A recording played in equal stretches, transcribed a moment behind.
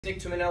Nick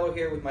Tuminello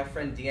here with my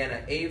friend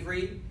Deanna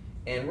Avery,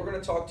 and we're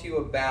going to talk to you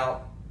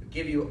about,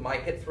 give you my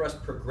hip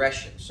thrust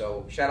progression.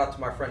 So shout out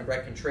to my friend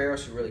Brett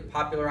Contreras who really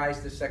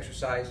popularized this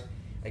exercise.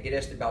 I get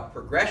asked about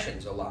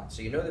progressions a lot.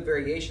 So you know the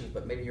variations,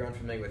 but maybe you're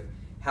unfamiliar with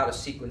how to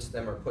sequence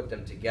them or put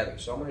them together.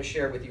 So I'm going to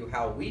share with you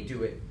how we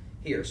do it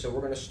here. So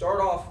we're going to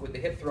start off with the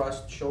hip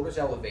thrust, shoulders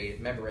elevated.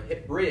 Remember, a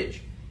hip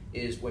bridge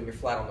is when you're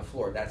flat on the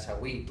floor. That's how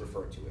we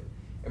refer to it.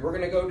 And we're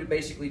going to go to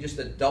basically just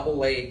a double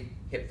leg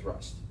hip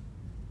thrust.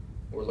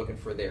 We're looking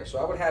for there. So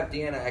I would have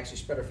Deanna actually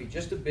spread her feet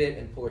just a bit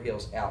and pull her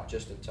heels out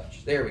just a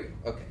touch. There we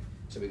go. Okay,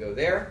 so we go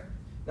there.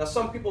 Now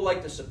some people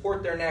like to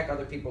support their neck,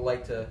 other people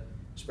like to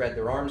spread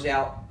their arms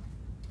out.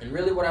 And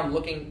really what I'm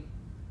looking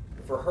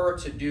for her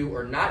to do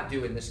or not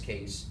do in this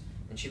case,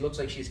 and she looks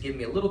like she's giving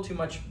me a little too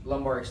much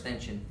lumbar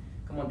extension.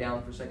 Come on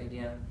down for a second,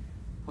 Deanna.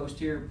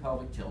 Posterior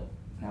pelvic tilt.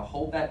 Now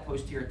hold that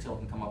posterior tilt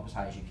and come up as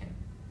high as you can.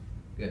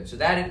 Good. So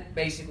that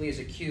basically is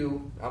a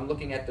cue. I'm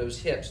looking at those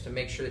hips to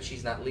make sure that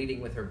she's not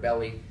leading with her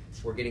belly.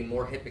 We're getting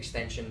more hip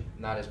extension,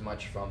 not as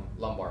much from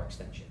lumbar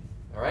extension.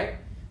 All right?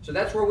 So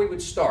that's where we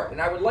would start.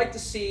 And I would like to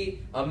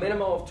see a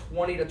minimum of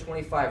 20 to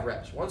 25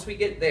 reps. Once we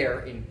get there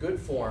in good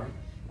form,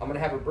 I'm going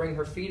to have her bring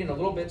her feet in a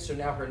little bit so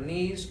now her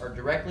knees are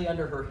directly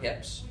under her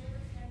hips.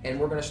 And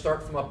we're going to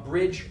start from a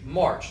bridge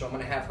march. So I'm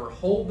going to have her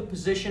hold the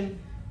position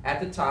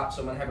at the top. So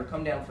I'm going to have her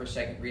come down for a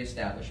second,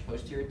 reestablish,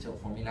 posterior tilt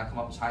for me. Now come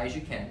up as high as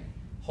you can.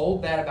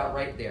 Hold that about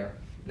right there.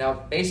 Now,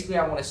 basically,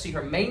 I want to see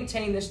her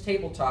maintain this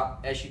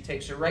tabletop as she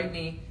takes her right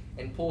knee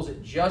and pulls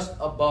it just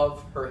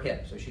above her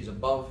hip. So she's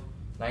above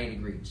 90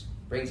 degrees.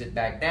 Brings it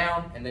back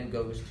down and then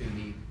goes to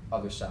the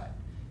other side.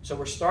 So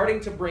we're starting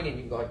to bring in,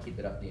 you can go ahead and keep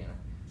it up, Deanna.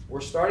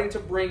 We're starting to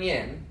bring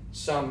in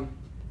some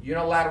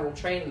unilateral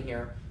training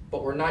here,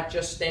 but we're not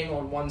just staying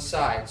on one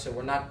side, so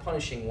we're not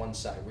punishing one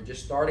side. We're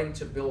just starting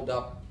to build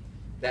up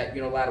that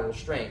unilateral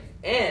strength.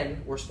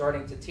 And we're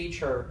starting to teach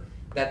her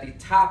that the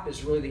top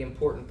is really the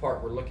important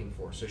part we're looking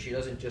for. So she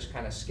doesn't just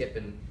kind of skip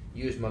and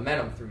use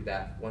momentum through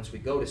that once we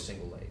go to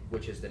single leg,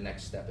 which is the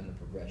next step in the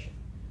progression.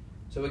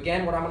 So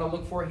again, what I'm going to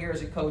look for here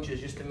as a coach is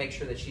just to make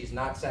sure that she's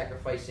not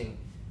sacrificing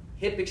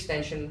hip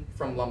extension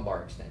from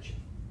lumbar extension.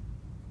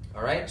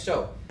 All right,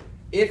 so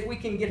if we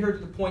can get her to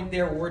the point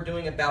there where we're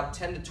doing about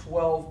 10 to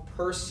 12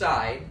 per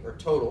side, or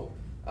total,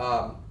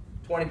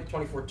 20 to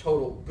 24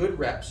 total good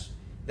reps,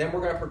 then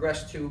we're going to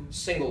progress to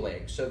single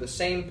leg. So the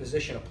same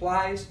position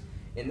applies.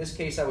 In this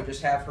case, I would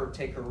just have her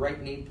take her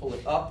right knee, pull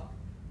it up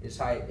as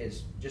high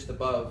as just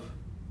above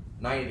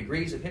 90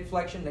 degrees of hip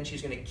flexion. Then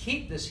she's going to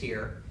keep this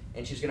here,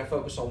 and she's going to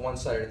focus on one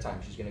side at a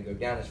time. She's going to go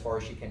down as far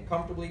as she can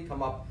comfortably,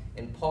 come up,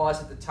 and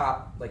pause at the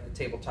top, like the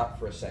tabletop,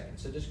 for a second.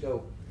 So just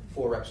go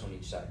 4 reps on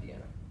each side,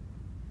 Deanna.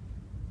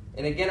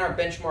 And again, our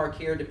benchmark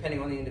here,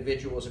 depending on the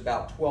individual, is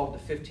about 12 to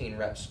 15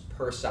 reps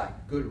per side,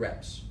 good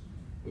reps,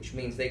 which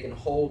means they can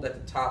hold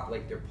at the top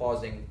like they're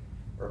pausing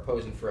or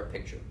posing for a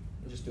picture.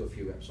 And just do a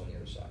few reps on the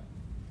other side.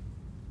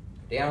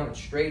 Down and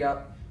straight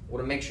up. I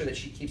want to make sure that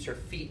she keeps her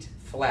feet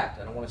flat.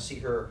 I don't want to see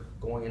her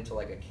going into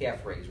like a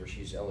calf raise where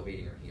she's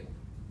elevating her heel.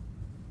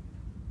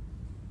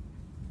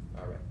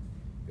 All right,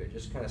 good.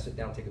 Just kind of sit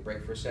down, take a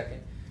break for a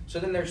second. So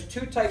then there's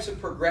 2 types of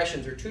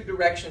progressions, or 2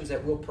 directions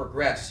that we'll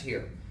progress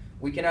here.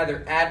 We can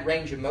either add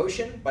range of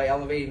motion by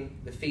elevating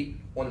the feet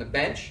on the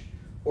bench,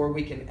 or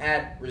we can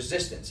add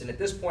resistance. And at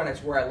this point,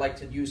 that's where I like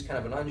to use kind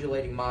of an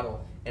undulating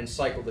model and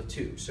cycle the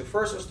 2. So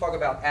first, let's talk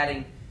about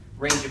adding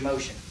range of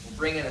motion. We'll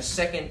bring in a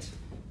second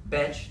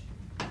bench.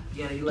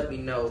 Deanna, you let me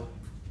know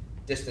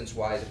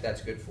distance-wise if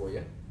that's good for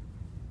you.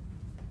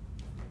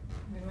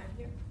 Right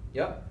here.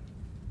 Yep.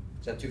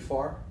 Is that too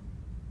far?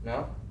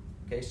 No?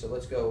 Okay, so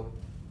let's go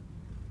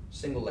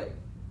single leg.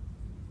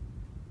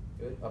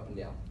 Good, up and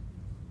down.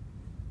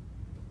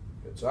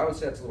 Good, so I would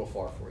say that's a little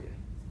far for you.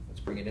 Let's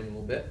bring it in a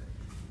little bit.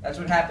 That's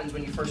what happens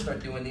when you first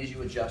start doing these,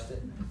 you adjust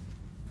it.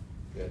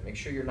 Good, make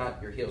sure your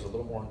heel's a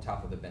little more on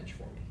top of the bench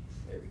for me.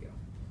 There we go.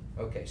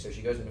 Okay, so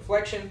she goes into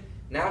flexion.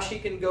 Now she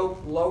can go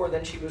lower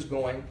than she was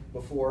going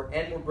before,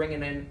 and we're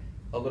bringing in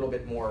a little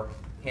bit more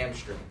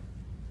hamstring.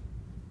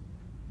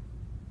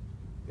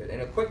 Good.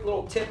 And a quick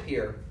little tip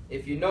here,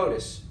 if you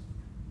notice,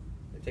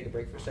 take a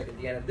break for a second,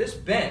 Deanna, this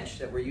bench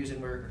that we're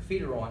using where her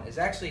feet are on is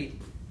actually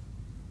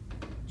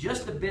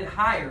just a bit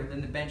higher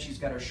than the bench she's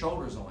got her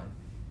shoulders on.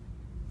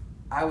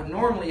 I would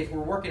normally, if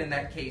we're working in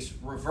that case,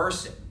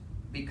 reverse it,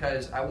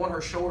 because I want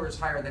her shoulders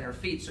higher than her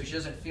feet so she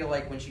doesn't feel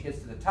like when she gets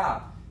to the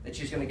top that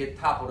she's going to get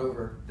toppled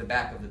over the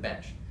back of the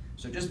bench.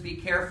 So just be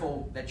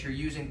careful that you're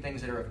using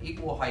things that are of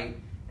equal height,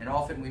 and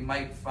often we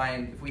might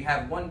find if we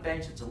have one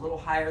bench that's a little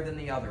higher than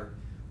the other,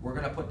 we're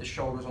going to put the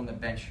shoulders on the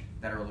bench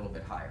that are a little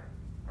bit higher.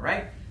 All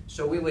right?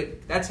 So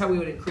that's how we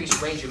would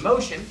increase range of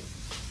motion.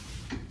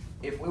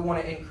 If we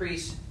want to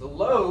increase the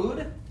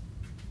load,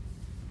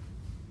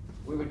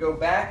 we would go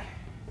back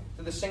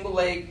to the single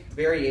leg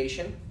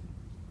variation.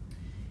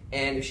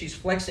 And if she's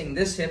flexing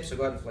this hip, so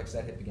go ahead and flex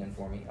that hip again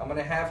for me. I'm going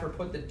to have her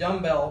put the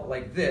dumbbell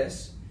like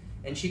this,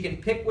 and she can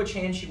pick which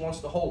hand she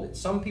wants to hold it.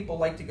 Some people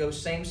like to go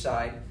same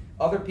side.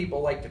 Other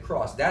people like to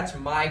cross. That's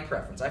my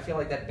preference. I feel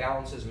like that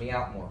balances me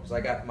out more because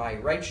I got my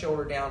right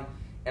shoulder down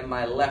and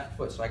my left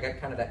foot. So I got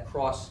kind of that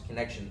cross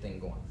connection thing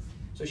going.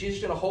 So she's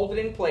just going to hold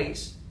it in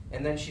place,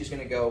 and then she's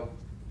going to go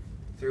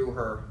through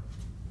her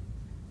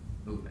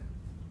movement.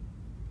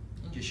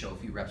 Just show a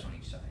few reps on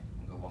each side.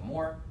 We'll go one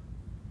more.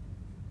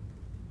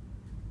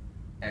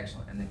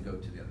 Excellent. And then go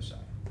to the other side.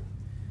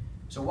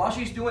 So while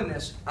she's doing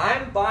this,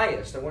 I'm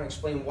biased. I want to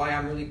explain why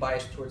I'm really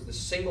biased towards the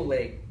single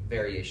leg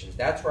variations.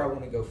 That's where I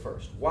want to go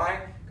first.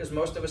 Why? Because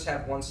most of us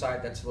have one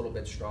side that's a little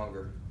bit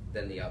stronger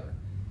than the other.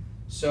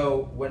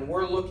 So when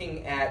we're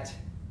looking at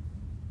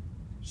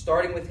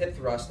starting with hip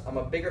thrust, I'm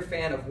a bigger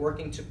fan of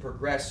working to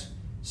progress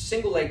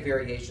single leg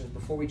variations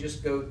before we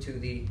just go to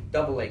the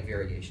double leg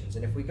variations.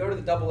 And if we go to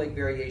the double leg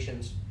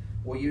variations,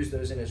 we'll use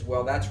those in as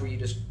well. That's where you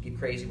just get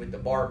crazy with the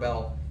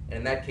barbell. And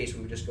in that case,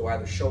 we would just go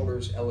either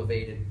shoulders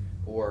elevated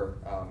or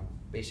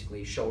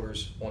basically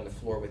shoulders on the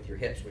floor with your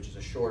hips, which is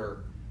a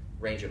shorter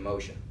range of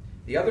motion.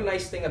 The other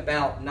nice thing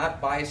about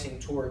not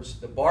biasing towards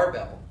the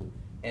barbell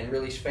and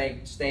really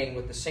staying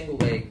with the single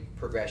leg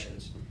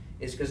progressions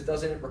is because it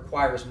doesn't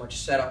require as much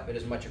setup and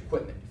as much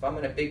equipment. If I'm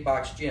in a big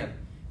box gym,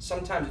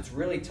 sometimes it's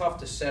really tough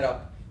to set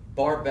up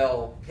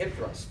barbell hip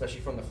thrusts,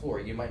 especially from the floor.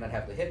 You might not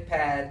have the hip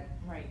pad,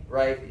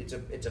 right?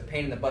 It's a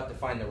pain in the butt to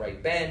find the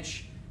right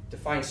bench, to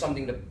find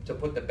something to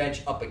put the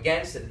bench up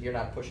against, that you're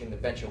not pushing the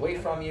bench away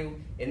from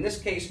you. In this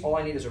case, all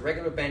I need is a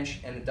regular bench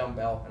and a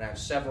dumbbell, and I have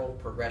several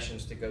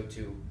progressions to go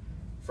to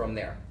from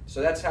there.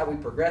 So that's how we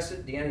progress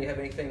it. Deanna, you have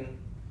anything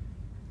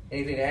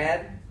to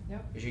add?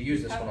 Nope. Because you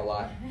use this one a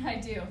lot. I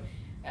do.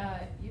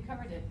 You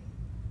covered it.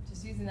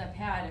 Just using that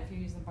pad if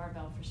you're using the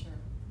barbell for sure.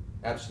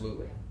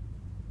 Absolutely.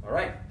 All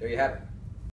right, there you have it.